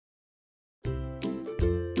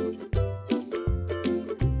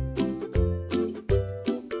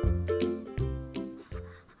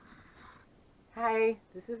Hi,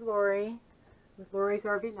 this is Lori with Lori's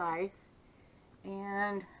RV Life,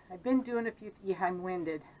 and I've been doing a few, yeah, I'm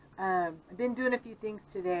winded. I've been doing a few things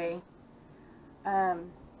today,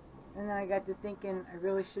 and then I got to thinking I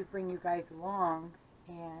really should bring you guys along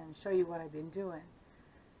and show you what I've been doing.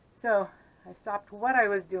 So I stopped what I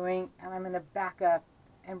was doing, and I'm going to back up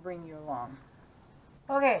and bring you along.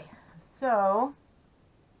 Okay, so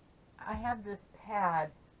I have this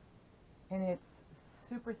pad, and it's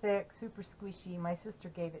super thick, super squishy. My sister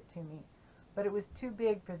gave it to me, but it was too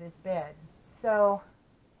big for this bed. So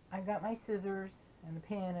I got my scissors and the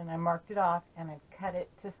pin, and I marked it off, and I cut it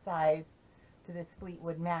to size to this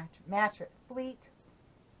Fleetwood mattress.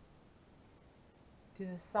 To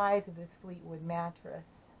the size of this Fleetwood mattress,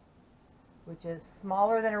 which is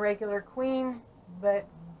smaller than a regular queen, but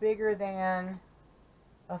bigger than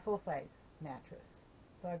a full-size mattress.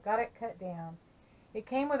 So I've got it cut down. It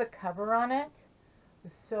came with a cover on it.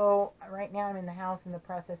 So right now I'm in the house in the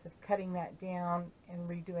process of cutting that down and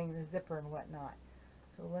redoing the zipper and whatnot.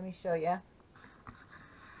 So let me show you.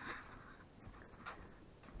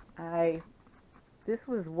 This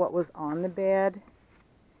was what was on the bed,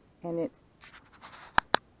 and it's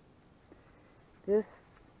this,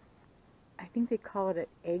 I think they call it an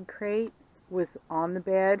egg crate, was on the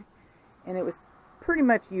bed, and it was pretty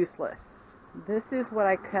much useless. This is what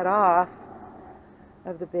I cut off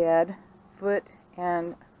of the bed, foot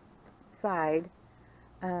and side.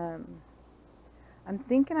 I'm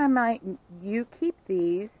thinking I might keep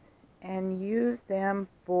these and use them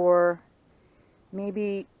for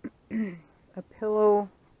maybe a pillow,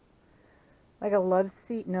 like a love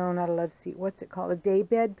seat. No, not a love seat. What's it called? A day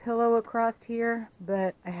bed pillow across here,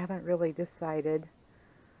 but I haven't really decided.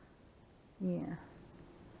 Yeah.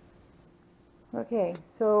 Okay,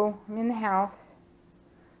 so I'm in the house.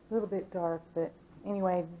 A little bit dark, but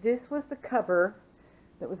anyway, this was the cover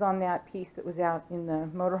that was on that piece that was out in the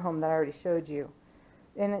motorhome that I already showed you.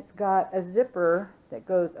 And it's got a zipper that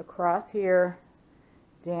goes across here,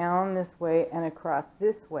 down this way, and across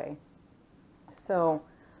this way. So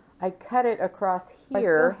I cut it across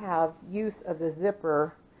here. I still have use of the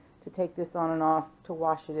zipper to take this on and off to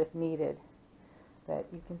wash it if needed. But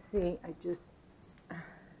you can see I just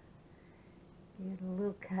get a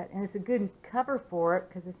little cut, and it's a good cover for it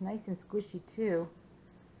because it's nice and squishy too.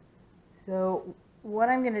 So what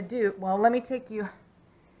I'm going to do, well, let me take you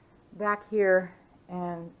back here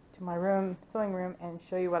and to my room, sewing room, and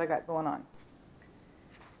show you what I got going on.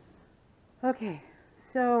 Okay,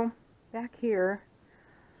 so back here,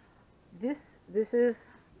 this is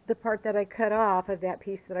the part that I cut off of that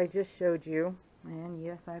piece that I just showed you. And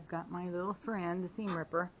yes, I've got my little friend, the seam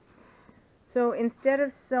ripper. So instead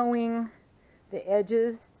of sewing the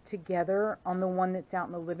edges together on the one that's out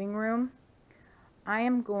in the living room, I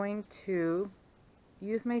am going to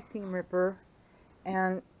use my seam ripper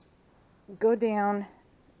and go down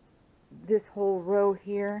this whole row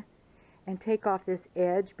here and take off this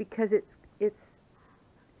edge, because it's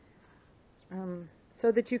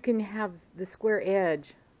so that you can have the square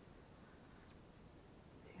edge.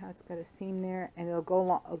 See how it's got a seam there, and it'll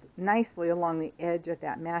go nicely along the edge of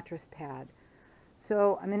that mattress pad.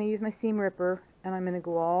 So I'm going to use my seam ripper, and I'm going to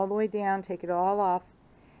go all the way down, take it all off,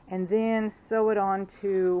 and then sew it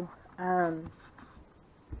onto, let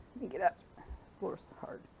me get up, the floor's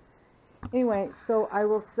hard. Anyway, so I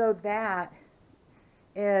will sew that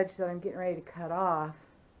edge that I'm getting ready to cut off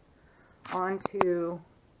onto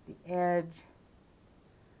the edge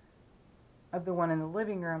of the one in the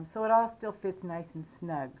living room, so it all still fits nice and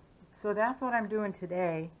snug. So that's what I'm doing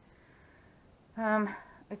today.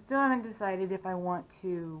 I still haven't decided if I want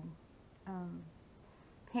to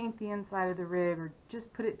paint the inside of the rig or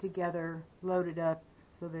just put it together, load it up,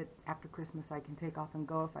 so that after Christmas I can take off and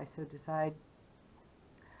go if I so decide.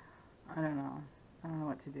 I don't know. I don't know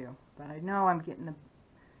what to do, but I know I'm getting the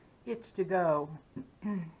itch to go.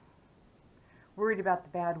 Worried about the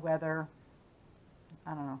bad weather.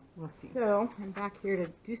 I don't know. We'll see. So I'm back here to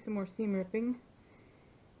do some more seam ripping,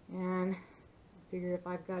 and I figure if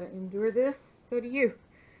I've got to endure this, so do you.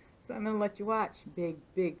 So I'm going to let you watch.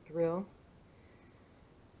 Big thrill.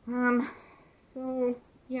 So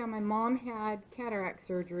yeah, my mom had cataract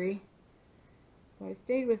surgery, so I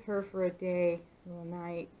stayed with her for a day, or a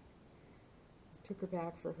night. Took her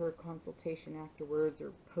back for her consultation afterwards,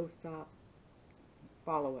 or post-op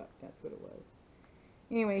follow-up, that's what it was.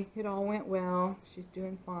 Anyway, it all went well. She's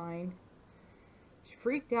doing fine. She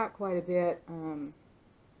freaked out quite a bit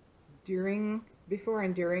before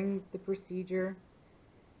and during the procedure.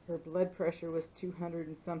 Her blood pressure was 200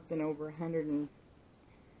 and something over 190.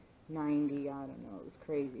 I don't know, it was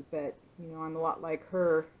crazy. But, you know, I'm a lot like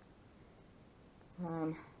her.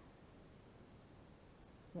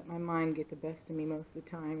 let my mind get the best of me most of the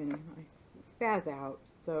time, and I spaz out.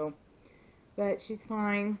 So, but she's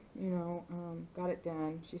fine, you know, got it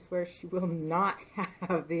done. She swears she will not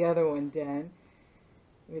have the other one done,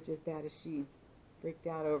 which is bad as she freaked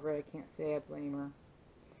out over it. I can't say I blame her.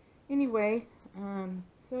 Anyway,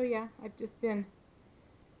 so yeah, I've just been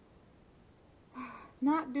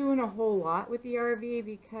not doing a whole lot with the RV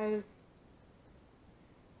because,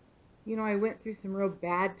 you know, I went through some real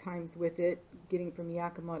bad times with it, getting from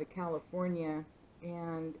Yakima to California,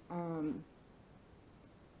 and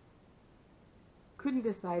couldn't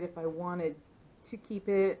decide if I wanted to keep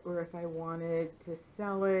it or if I wanted to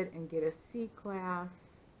sell it and get a C-class,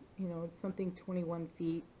 you know, something 21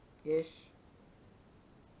 feet-ish.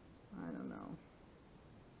 I don't know.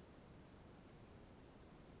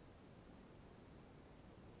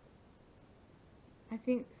 I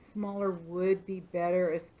think smaller would be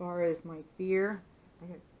better as far as my fear. I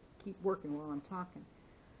gotta keep working while I'm talking.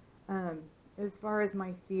 As far as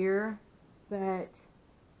my fear, but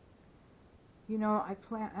you know,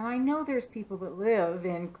 and I know there's people that live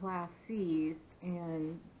in Class C's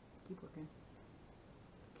and keep working.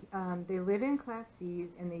 They live in Class C's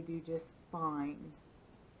and they do just fine,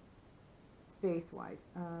 space-wise.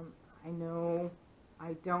 I know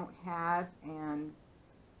I don't have and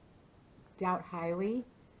doubt highly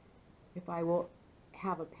if I will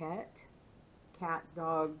have a pet, cat,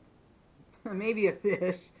 dog, maybe a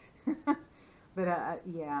fish. But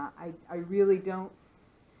yeah, I really don't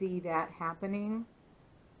see that happening.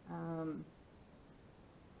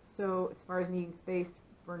 So as far as needing space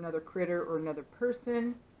for another critter or another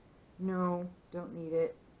person, no, don't need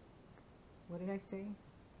it. What did I say?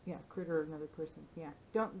 Yeah, critter or another person. Yeah,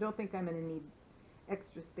 don't think I'm going to need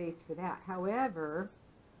extra space for that. However,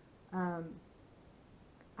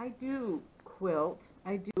 I do quilt.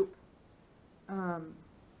 I do,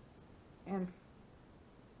 and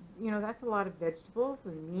you know, that's a lot of vegetables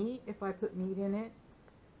and meat if I put meat in it.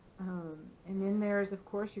 And then there's, of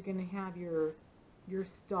course, you're going to have your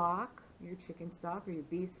stock, your chicken stock or your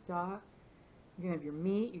beef stock. You're going to have your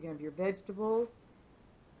meat. You're going to have your vegetables.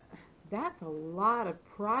 That's a lot of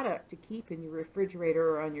product to keep in your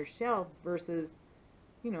refrigerator or on your shelves versus,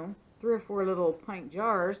 you know, 3 or 4 little pint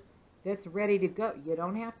jars that's ready to go. You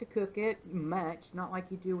don't have to cook it much, not like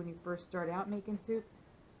you do when you first start out making soup.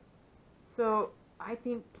 So I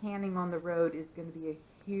think canning on the road is going to be a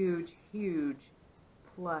huge, huge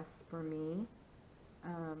plus for me.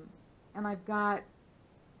 And I've got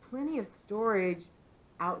plenty of storage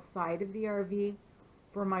outside of the RV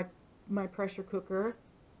for my pressure cooker.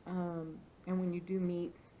 And when you do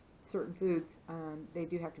meats, certain foods, they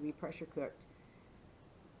do have to be pressure cooked,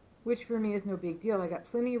 which for me is no big deal. I got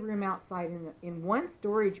plenty of room outside in one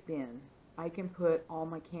storage bin. I can put all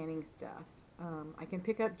my canning stuff. I can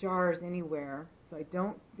pick up jars anywhere, so I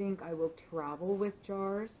don't think I will travel with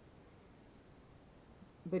jars,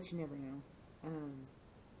 but you never know.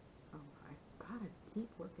 Oh, I gotta keep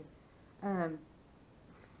working.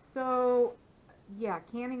 So yeah,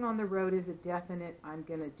 canning on the road is a definite I'm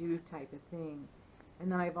gonna do type of thing.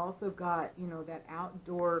 And then I've also got, you know, that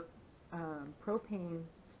outdoor propane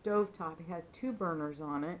stovetop. It has 2 burners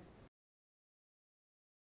on it.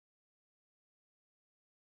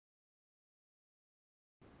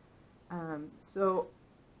 So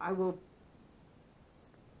I will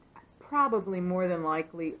probably more than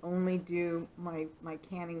likely only do my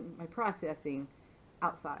canning, my processing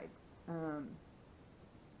outside.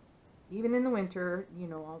 Even in the winter, you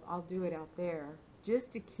know, I'll do it out there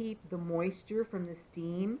just to keep the moisture from the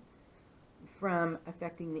steam from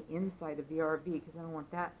affecting the inside of the RV, because I don't want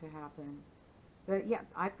that to happen. But yeah,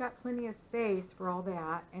 I've got plenty of space for all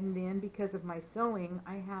that. And then because of my sewing,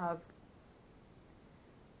 I have,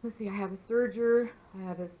 let's see, I have a serger, I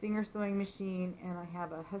have a Singer sewing machine, and I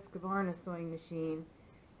have a Husqvarna sewing machine.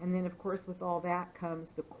 And then of course with all that comes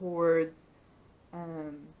the cords,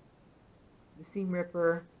 the seam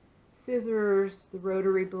ripper, scissors, the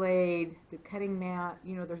rotary blade, the cutting mat.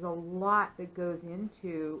 You know, there's a lot that goes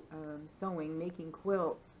into sewing, making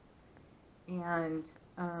quilts. And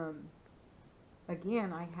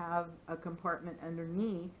again, I have a compartment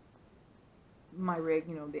underneath my rig,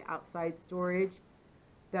 you know, the outside storage,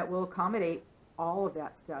 that will accommodate all of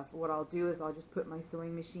that stuff. What I'll do is I'll just put my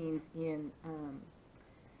sewing machines in,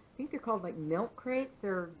 I think they're called like milk crates.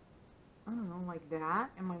 They're, I don't know, like that.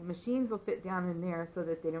 And my machines will fit down in there so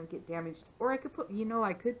that they don't get damaged. Or I could put, you know,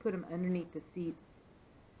 I could put them underneath the seats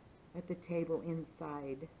at the table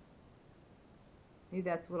inside. Maybe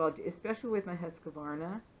that's what I'll do, especially with my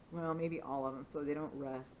Husqvarna. Well, maybe all of them so they don't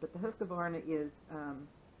rust. But the Husqvarna is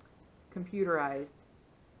computerized.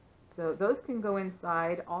 So those can go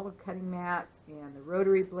inside, all the cutting mats and the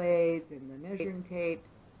rotary blades and the measuring tapes,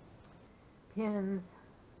 pins,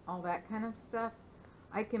 all that kind of stuff.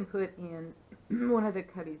 I can put in one of the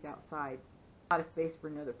cubbies outside. A lot of space for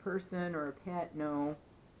another person or a pet, no,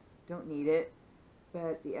 don't need it.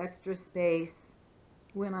 But the extra space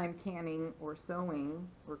when I'm canning or sewing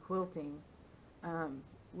or quilting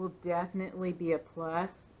will definitely be a plus,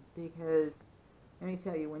 because let me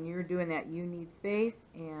tell you, when you're doing that, you need space,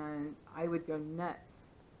 and I would go nuts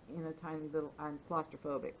in a tiny little, I'm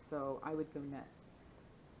claustrophobic, so I would go nuts.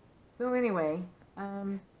 So anyway,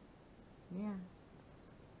 yeah.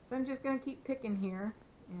 So I'm just going to keep picking here,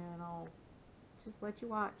 and I'll just let you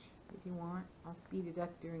watch if you want. I'll speed it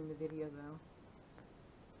up during the video though.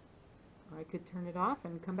 Or I could turn it off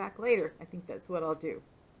and come back later. I think that's what I'll do.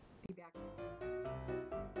 Be back.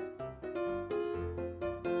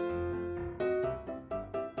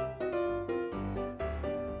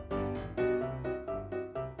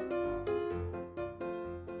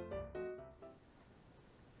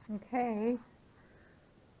 Okay,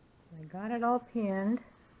 I got it all pinned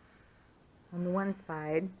on the one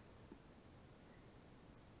side,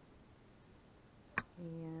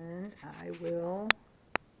 and I will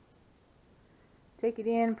take it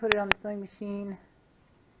in, put it on the sewing machine,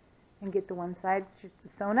 and get the one side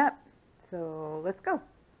sewn up. So let's go.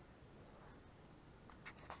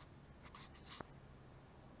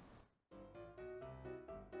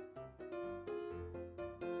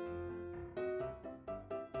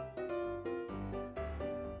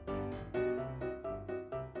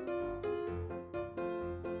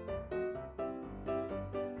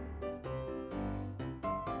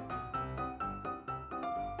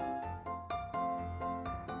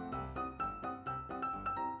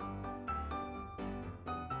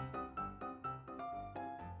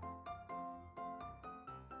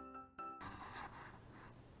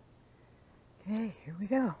 Okay, here we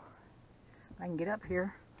go. I can get up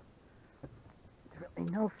here. It's really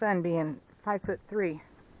no fun being 5'3".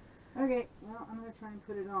 Okay, well, I'm going to try and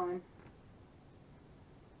put it on.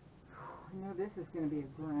 I know this is going to be a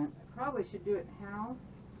grunt. I probably should do it in house,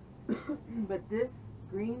 but this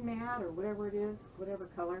green mat, or whatever it is, whatever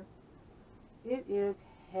color, it is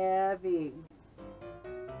heavy.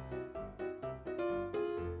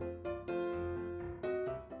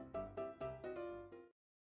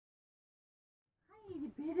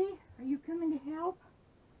 Bitty, are you coming to help?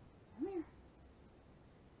 Come here.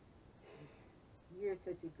 You're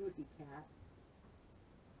such a goofy cat.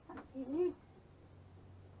 Hi, kitty.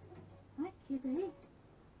 Hi, kitty.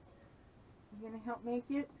 You gonna help make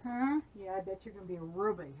it? Huh? Yeah, I bet you're gonna be a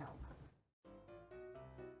real big help.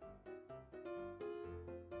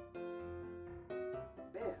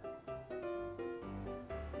 There.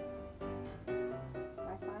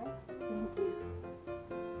 High five? Thank you.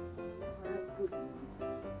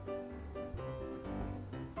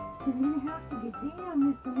 You're going to have to get down,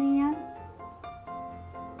 Mr. Man.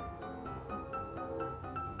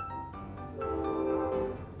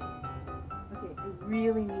 Okay, I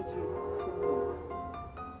really need you to move.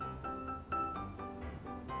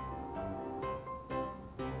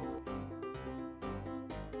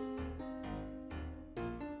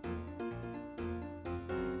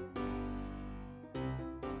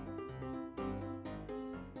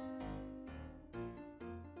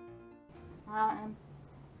 I'm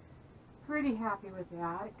pretty happy with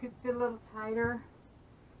that. It could fit a little tighter,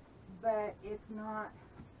 but it's not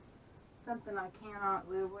something I cannot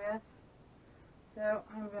live with. So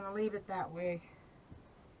I'm going to leave it that way.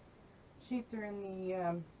 Sheets are in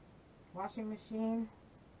the washing machine,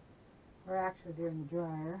 or actually they're in the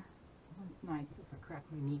dryer. Oh, it's nice if I crack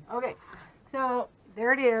my knee. Okay, so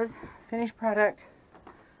there it is, finished product.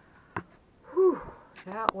 Whew,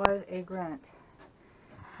 that was a grunt.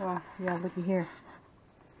 Well, yeah, looky here.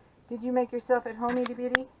 Did you make yourself at home, itty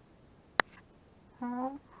bitty? Huh?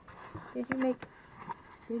 Did you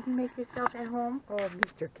make yourself at home? Oh,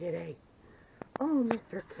 Mr. Kitty. Oh,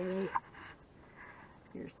 Mr. Kitty.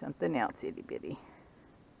 You're something else, itty bitty.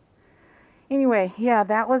 Anyway, yeah,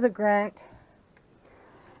 that was a grunt.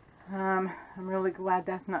 I'm really glad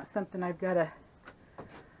that's not something I've got to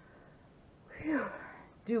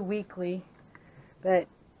do weekly. But,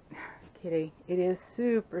 Kitty, it is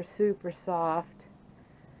super, super soft.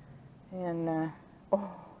 And,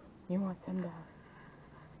 oh, you want some dog.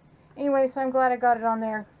 Anyway, so I'm glad I got it on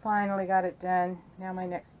there. Finally got it done. Now my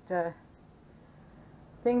next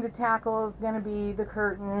thing to tackle is going to be the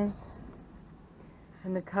curtains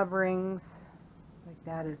and the coverings. Like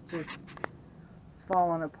that is just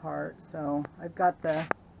falling apart. So I've got the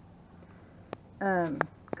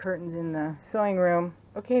curtains in the sewing room.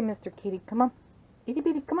 Okay, Mr. Kitty, come on. Itty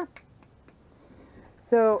bitty, come on.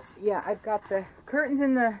 So yeah, I've got the curtains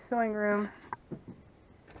in the sewing room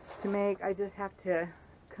to make. I just have to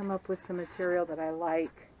come up with some material that I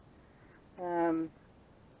like. I've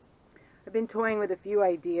been toying with a few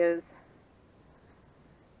ideas,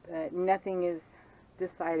 but nothing is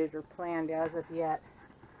decided or planned as of yet.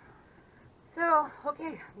 So,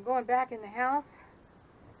 okay, I'm going back in the house.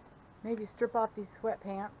 Maybe strip off these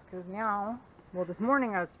sweatpants, because now, well, this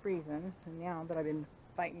morning I was freezing, and now that I've been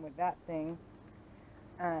fighting with that thing,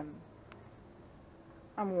 I'm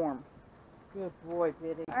warm. Good boy,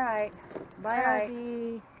 Biddy. Alright, bye,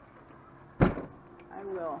 Ivy. I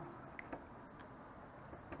will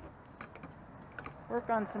work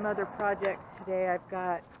on some other projects today. I've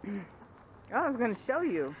got, oh, I was going to show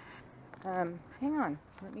you. Hang on,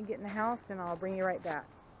 let me get in the house and I'll bring you right back.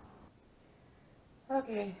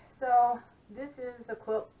 Okay, so this is the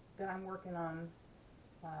quilt that I'm working on,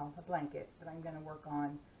 well, a blanket that I'm going to work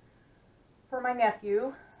on for my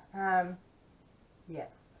nephew.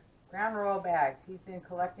 Yes, Ground Royal bags. He's been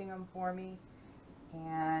collecting them for me,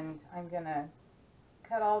 and I'm going to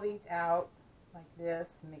cut all these out like this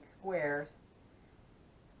and make squares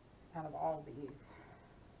out of all these.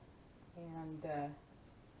 And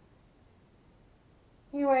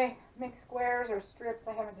anyway, make squares or strips.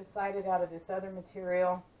 I haven't decided out of this other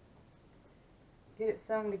material. Get it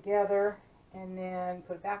sewn together and then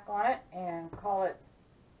put it back on it and call it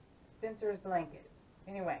Spencer's blanket.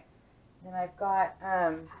 Anyway, then I've got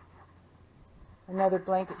another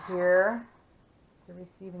blanket here. It's a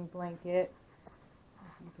receiving blanket.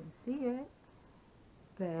 If you can see it,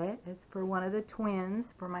 but it's for one of the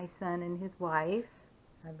twins, for my son and his wife.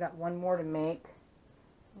 I've got one more to make.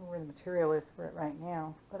 I don't know where the material is for it right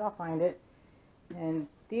now, but I'll find it. And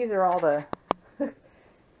these are all the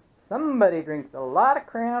somebody drinks a lot of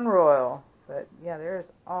Crown Royal, but yeah,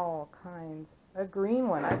 there's all kinds. A green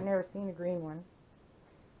one, I've never seen a green one.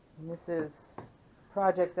 And this is a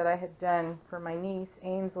project that I had done for my niece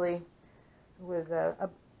Ainsley. It was a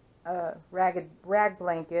rag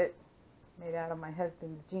blanket made out of my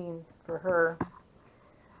husband's jeans for her.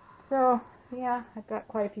 So yeah, I've got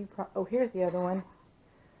quite a few oh, here's the other one.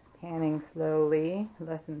 Panning slowly,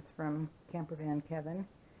 lessons from Campervan Kevin.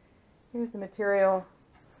 Here's the material.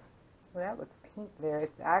 Well, that looks pink there.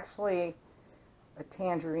 It's actually a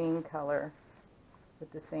tangerine color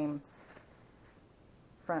with the same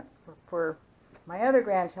front for my other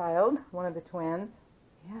grandchild, one of the twins.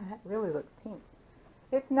 Yeah, that really looks pink.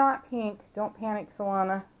 It's not pink. Don't panic,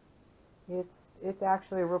 Solana. It's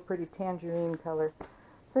actually a real pretty tangerine color.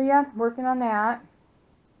 So yeah, working on that.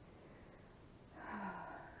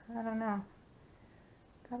 I don't know.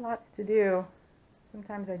 Got lots to do.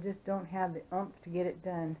 Sometimes I just don't have the oomph to get it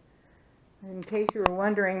done. In case you were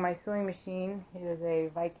wondering, my sewing machine is a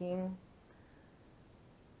Viking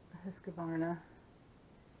Husqvarna,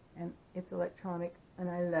 and it's electronic, and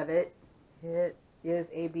I love it. It is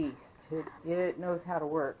a beast. It knows how to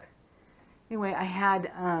work. Anyway, I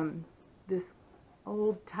had this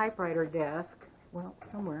old typewriter desk, well,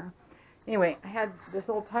 somewhere. Anyway, I had this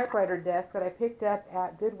old typewriter desk that I picked up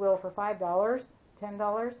at Goodwill for $5,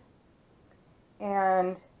 $10,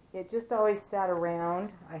 and it just always sat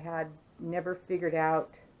around. I had never figured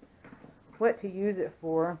out what to use it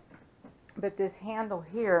for, but this handle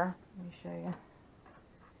here, let me show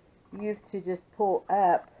you, used to just pull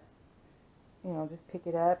up, you know, just pick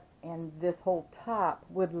it up, and this whole top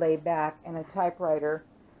would lay back and a typewriter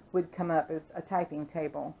would come up as a typing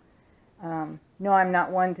table. No, I'm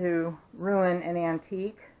not one to ruin an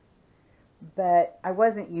antique, but I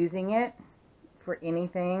wasn't using it for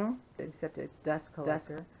anything except a dust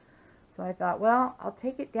collector. So I thought, well, I'll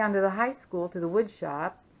take it down to the high school, to the wood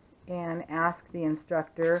shop, and ask the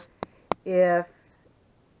instructor if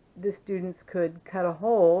the students could cut a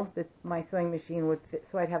hole that my sewing machine would fit,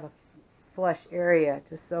 so I'd have a flush area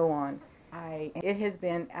to sew on. It has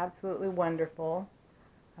been absolutely wonderful.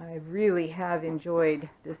 I really have enjoyed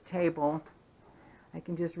this table. I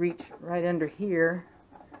can just reach right under here,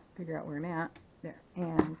 figure out where I'm at, there,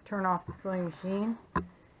 and turn off the sewing machine,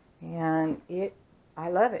 and I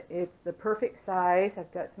love it. It's the perfect size.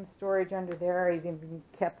 I've got some storage under there. I even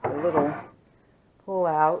kept a little pull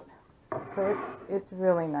out, so it's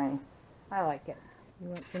really nice. I like it. You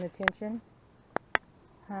want some attention?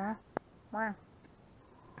 Huh? Wow.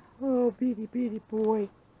 Oh, bitty boy.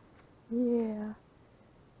 Yeah.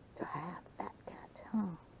 So I have a fat cat,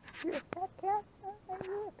 huh? You're a fat cat? Are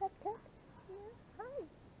you a fat cat? Yeah, hi.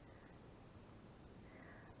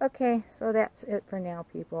 Okay, so that's it for now,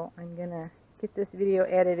 people. I'm gonna get this video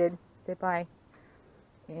edited, say bye,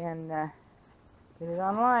 and get it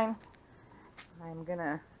online. I'm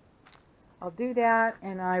gonna I'll do that,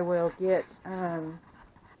 and I will get the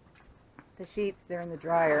sheets. They're in the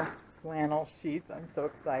dryer. Flannel sheets. I'm so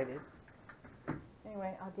excited.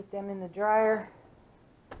 Anyway, I'll get them in the dryer.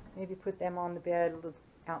 Maybe put them on the bed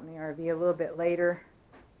out in the RV a little bit later.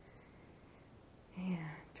 And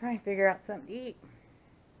try and figure out something to eat.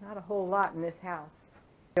 Not a whole lot in this house.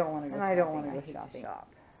 I don't want to go shopping. I don't want to go shopping.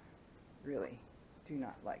 Really do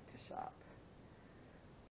not like to shop.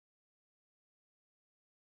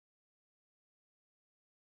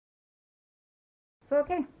 So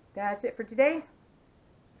okay, that's it for today.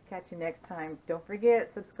 Catch you next time. Don't forget,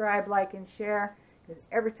 subscribe, like, and share, because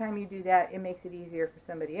every time you do that, it makes it easier for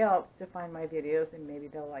somebody else to find my videos, and maybe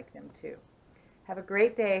they'll like them too. Have a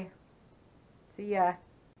great day. See ya.